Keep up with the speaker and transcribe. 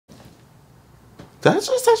That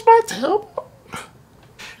just touched my tailbone.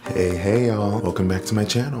 Hey y'all, welcome back to my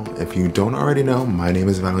channel. If you don't already know, my name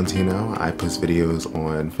is Valentino. I post videos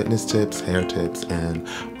on fitness tips, hair tips, and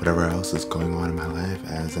whatever else is going on in my life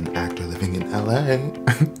as an actor living in LA.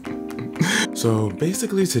 So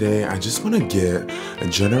basically today, I just want to get a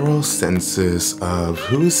general census of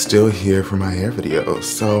who's still here for my hair videos.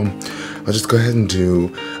 So I'll just go ahead and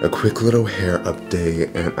do a quick little hair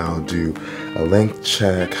update, and I'll do a length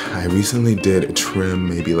check. I recently did a trim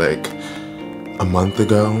maybe like a month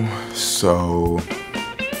ago, so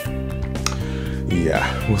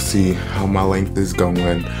yeah, we'll see how my length is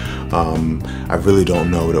going. I really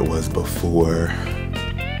don't know what it was before,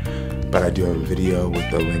 but I do have a video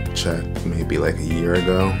with the length check maybe like a year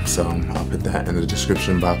ago, so I'll put that in the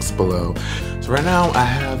description box below. So right now I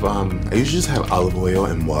have, I usually just have olive oil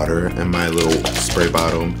and water in my little spray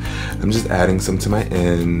bottle. I'm just adding some to my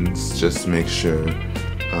ends just to make sure.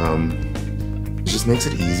 It just makes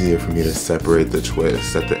it easier for me to separate the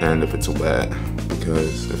twist at the end if it's wet,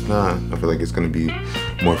 because if not, I feel like it's gonna be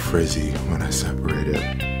more frizzy when I separate it.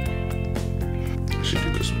 I should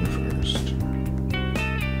do this one first.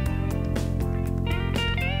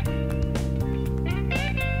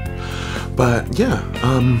 But yeah,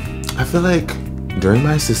 I feel like during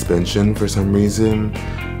my suspension, for some reason,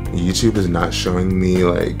 YouTube is not showing me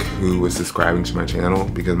like who was subscribing to my channel,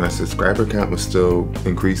 because my subscriber count was still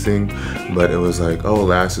increasing, but it was like, oh,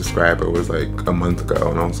 last subscriber was like a month ago,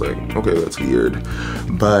 and I was like, okay, that's weird.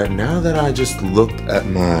 But now that I just looked at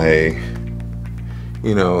my,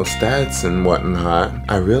 you know, stats and whatnot,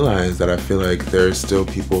 I realized that I feel like there's still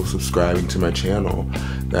people subscribing to my channel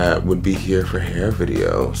that would be here for hair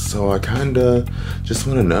videos. So I kinda just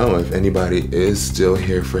wanna know if anybody is still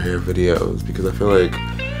here for hair videos, because I feel like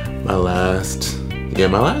my last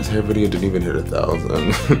hair video didn't even hit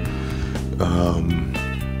 1,000.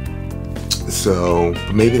 So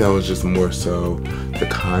maybe that was just more so the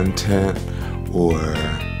content, or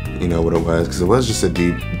you know what it was, because it was just a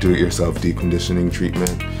do-it-yourself deep conditioning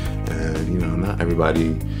treatment, and you know, not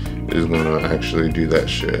everybody is gonna actually do that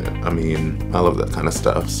shit. I mean, I love that kind of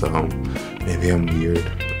stuff, so maybe I'm weird.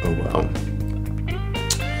 Oh well.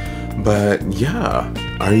 But yeah,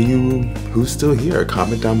 who's still here?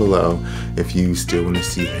 Comment down below if you still want to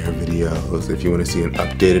see hair videos, if you want to see an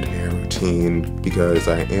updated hair routine, because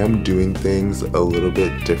I am doing things a little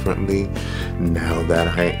bit differently now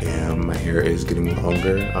that my hair is getting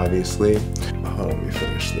longer, obviously. Let me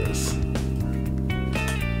finish this.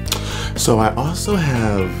 So I also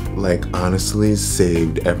have, like, honestly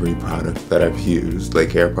saved every product that I've used,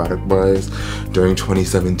 like hair product wise, during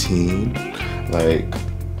 2017. Like,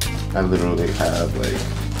 I literally have like,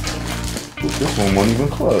 this one won't even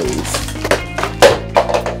close.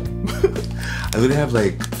 I literally have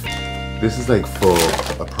like, this is like full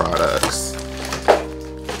of products.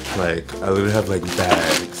 Like, I literally have like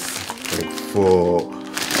bags, like full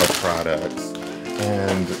of products.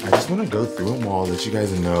 And I just want to go through them all, let you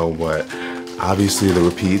guys know what, obviously the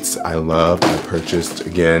repeats I love, I purchased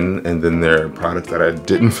again, and then there are products that I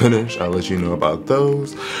didn't finish. I'll let you know about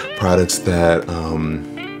those. Products that,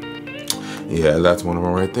 yeah, that's one of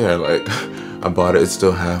them right there. Like, I bought it, it's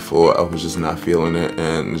still half full. I was just not feeling it,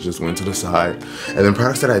 and it just went to the side. And then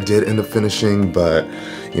products that I did end up finishing, but,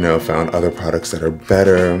 you know, found other products that are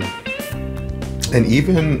better. And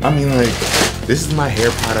even, I mean, like, this is my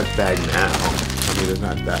hair product bag now. I mean, there's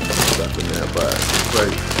not that much stuff in there, but it's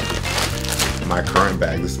like my current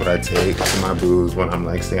bag. This is what I take to my booths when I'm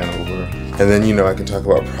like staying over. And then, you know, I can talk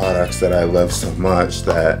about products that I love so much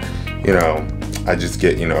that, you know, I just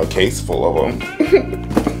get, you know, a case full of them.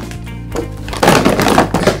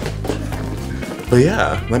 But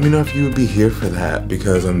yeah, let me know if you would be here for that,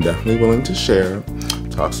 because I'm definitely willing to share,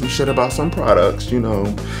 talk some shit about some products, you know.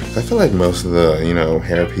 I feel like most of the, you know,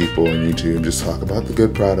 hair people on YouTube just talk about the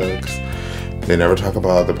good products. They never talk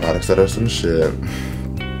about the products that are some shit.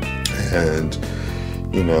 And,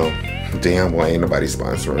 you know, damn, well, ain't nobody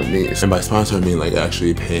sponsoring me. And by sponsoring me, like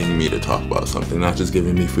actually paying me to talk about something, not just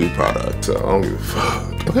giving me free product. So I don't give a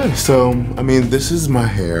fuck. Okay, so I mean, this is my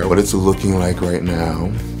hair, what it's looking like right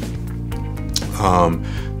now.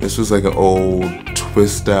 This was like an old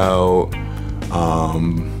twist out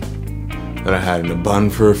that I had in a bun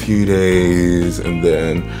for a few days, and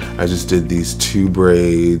then I just did these 2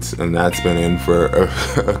 braids, and that's been in for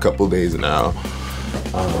a couple days now.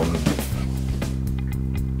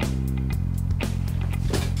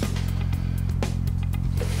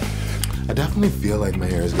 I definitely feel like my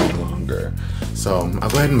hair is getting longer. So I'll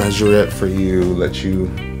go ahead and measure it for you, let you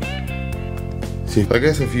see. I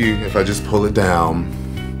guess if I just pull it down,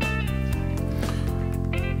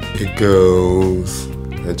 it goes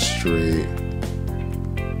head straight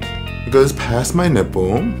It goes past my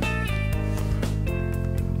nipple.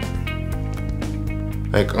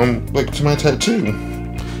 Like to my tattoo.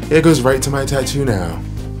 Yeah, it goes right to my tattoo now,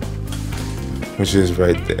 which is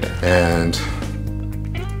right there. And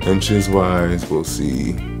inches wise, we'll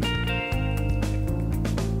see.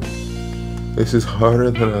 This is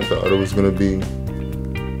harder than I thought it was gonna be.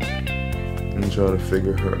 I'm trying to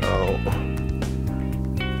figure her out.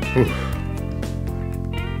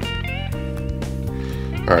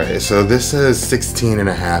 Alright, so this says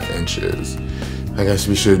 16.5 inches. I guess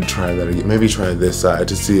we should try that again. Maybe try this side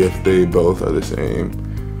to see if they both are the same.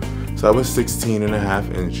 So that was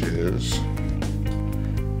 16.5 inches.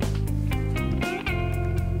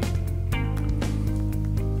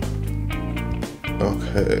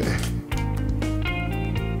 Okay.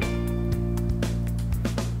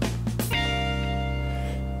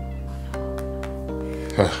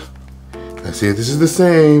 Let's see if this is the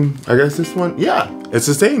same. I guess this one, yeah, it's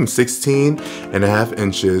the same. 16.5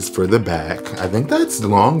 inches for the back. I think that's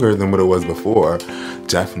longer than what it was before,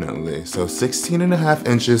 definitely. So 16.5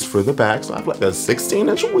 inches for the back. So I have like a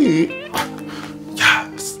 16-inch weave.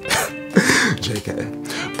 Yes.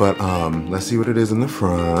 JK. But let's see what it is in the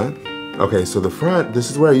front. Okay, so the front,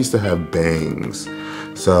 this is where I used to have bangs.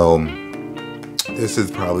 So this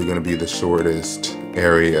is probably gonna be the shortest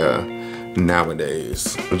area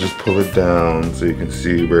nowadays. I'll just pull it down so you can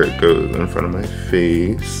see where it goes in front of my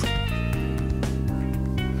face.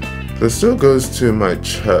 So it still goes to my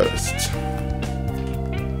chest.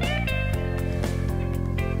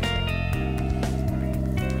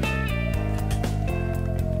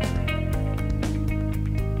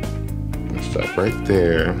 Stop right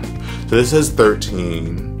there. So this says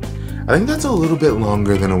 13. I think that's a little bit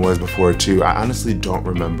longer than it was before too. I honestly don't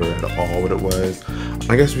remember at all what it was.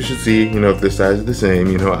 I guess we should see, you know, if the sides are the same.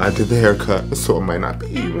 You know, I did the haircut, so it might not be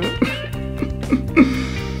even.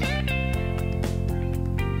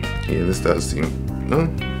 Yeah, this does seem, no, I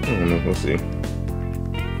don't know, we'll see.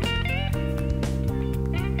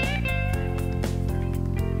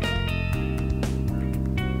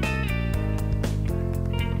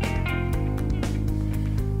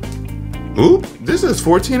 Oop, this is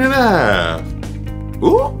 14.5.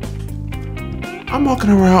 Oop, I'm walking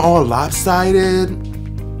around all lopsided.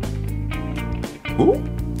 Ooh.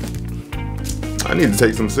 I need to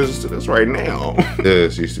take some scissors to this right now.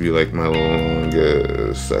 This used to be like my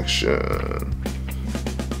longest section.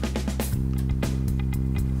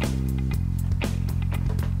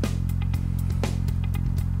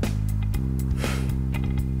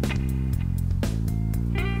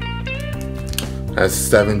 That's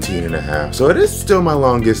 17.5. So it is still my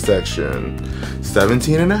longest section.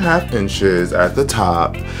 17.5 inches at the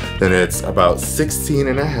top, then it's about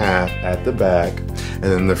 16.5 at the back, and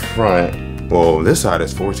then the front, well, this side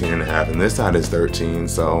is 14.5 and this side is 13,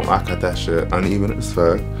 so I cut that shit uneven as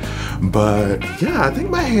fuck. But yeah, I think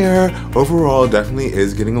my hair overall definitely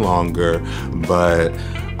is getting longer, but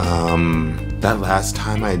that last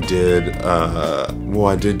time I did, well,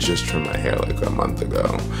 I did just trim my hair like a month ago,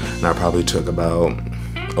 and I probably took about,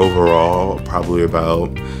 overall, probably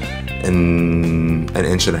about an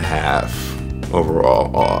inch and a half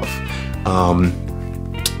overall off.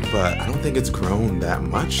 But I don't think it's grown that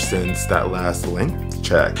much since that last length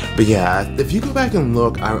check. But yeah, if you go back and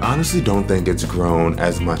look, I honestly don't think it's grown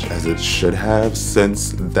as much as it should have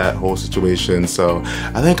since that whole situation. So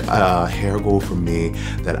I think a hair goal for me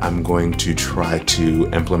that I'm going to try to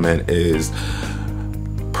implement is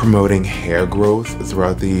promoting hair growth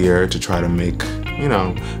throughout the year to try to make, you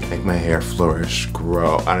know, make my hair flourish,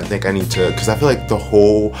 grow. And I think I need to, because I feel like the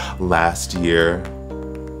whole last year,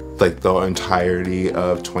 like the entirety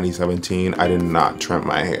of 2017, I did not trim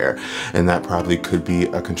my hair, and that probably could be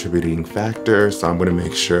a contributing factor. So I'm gonna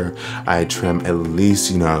make sure I trim at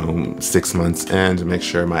least, you know, 6 months in to make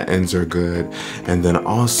sure my ends are good. And then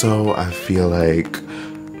also I feel like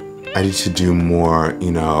I need to do more,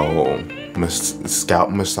 you know,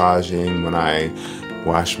 scalp massaging when I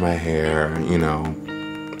wash my hair, you know,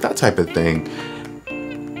 that type of thing.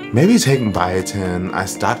 Maybe taking biotin. I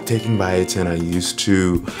stopped taking biotin. I used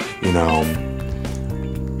to, you know,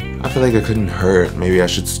 I feel like it couldn't hurt. Maybe I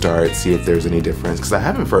should start, see if there's any difference, because I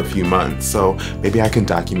haven't for a few months. So maybe I can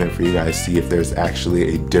document for you guys, see if there's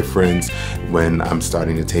actually a difference when I'm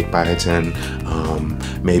starting to take biotin.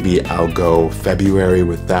 Maybe I'll go February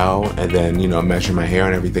without, and then, you know, measure my hair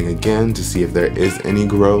and everything again to see if there is any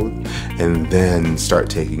growth, and then start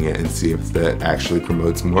taking it and see if that actually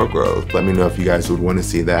promotes more growth. Let me know if you guys would want to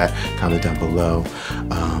see that. Comment down below.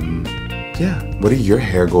 yeah, what are your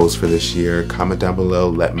hair goals for this year? Comment down below,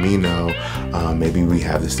 let me know. Maybe we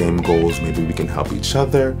have the same goals, maybe we can help each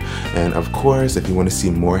other. And of course, if you want to see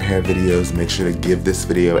more hair videos, make sure to give this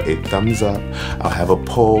video a thumbs up. I'll have a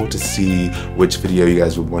poll to see which video you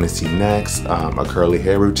guys would want to see next. A curly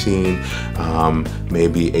hair routine,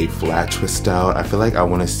 maybe a flat twist out. I feel like I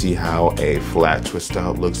want to see how a flat twist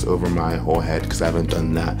out looks over my whole head because I haven't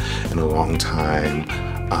done that in a long time.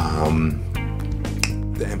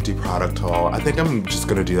 The empty product haul, I think I'm just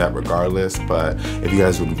gonna do that regardless, but if you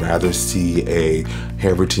guys would rather see a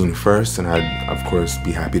hair routine first, then I'd of course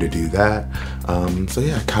be happy to do that. So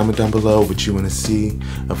yeah, comment down below what you want to see.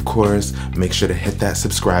 Of course, make sure to hit that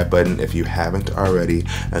subscribe button if you haven't already,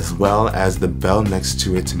 as well as the bell next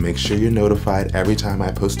to it to make sure you're notified every time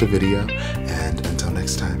I post a video. And until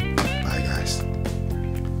next time, bye guys.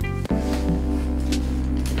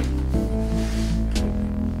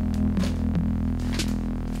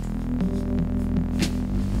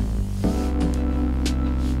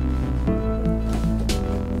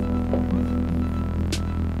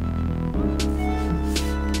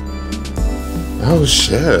 Oh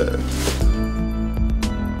shit.